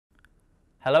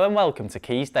Hello and welcome to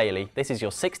Quays Daily. This is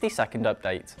your 60-second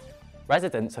update.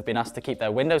 Residents have been asked to keep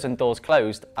their windows and doors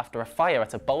closed after a fire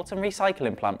at a Bolton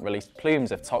recycling plant released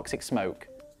plumes of toxic smoke.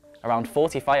 Around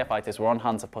 40 firefighters were on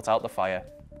hand to put out the fire.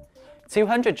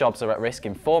 200 jobs are at risk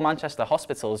in 4 Manchester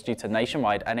hospitals due to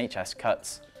nationwide NHS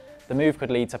cuts. The move could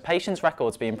lead to patients'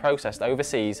 records being processed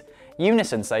overseas.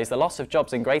 Unison says the loss of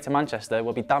jobs in Greater Manchester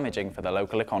will be damaging for the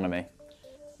local economy.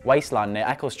 Wasteland near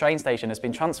Eccles train station has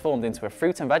been transformed into a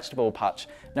fruit and vegetable patch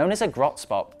known as a grot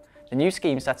spot. The new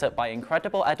scheme set up by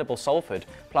Incredible Edible Salford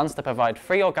plans to provide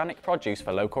free organic produce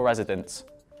for local residents.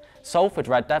 Salford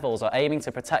Red Devils are aiming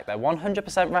to protect their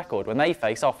 100% record when they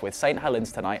face off with St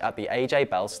Helens tonight at the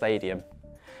AJ Bell Stadium.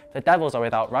 The Devils are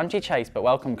without Ranji Chase but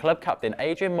welcome club captain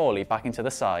Adrian Morley back into the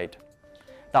side.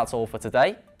 That's all for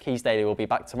today. Quays Daily will be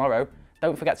back tomorrow.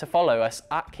 Don't forget to follow us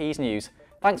at Quays News.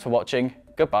 Thanks for watching.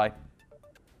 Goodbye.